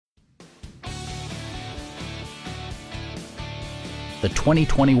the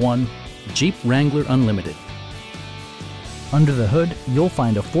 2021 Jeep Wrangler Unlimited. Under the hood, you'll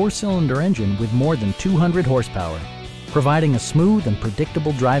find a 4-cylinder engine with more than 200 horsepower, providing a smooth and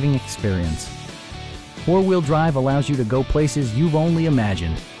predictable driving experience. 4-wheel drive allows you to go places you've only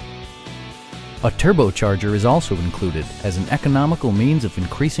imagined. A turbocharger is also included as an economical means of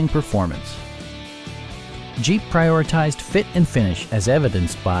increasing performance. Jeep prioritized fit and finish as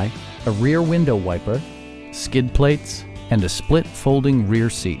evidenced by a rear window wiper, skid plates, and a split folding rear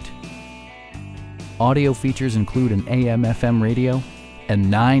seat. Audio features include an AM/FM radio and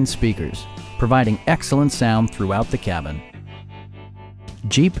 9 speakers, providing excellent sound throughout the cabin.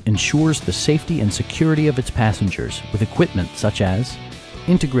 Jeep ensures the safety and security of its passengers with equipment such as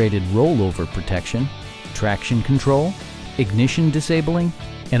integrated rollover protection, traction control, ignition disabling,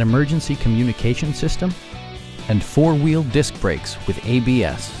 an emergency communication system, and 4-wheel disc brakes with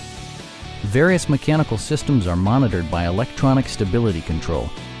ABS. Various mechanical systems are monitored by electronic stability control,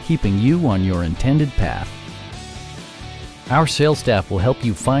 keeping you on your intended path. Our sales staff will help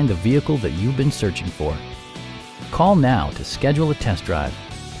you find the vehicle that you've been searching for. Call now to schedule a test drive.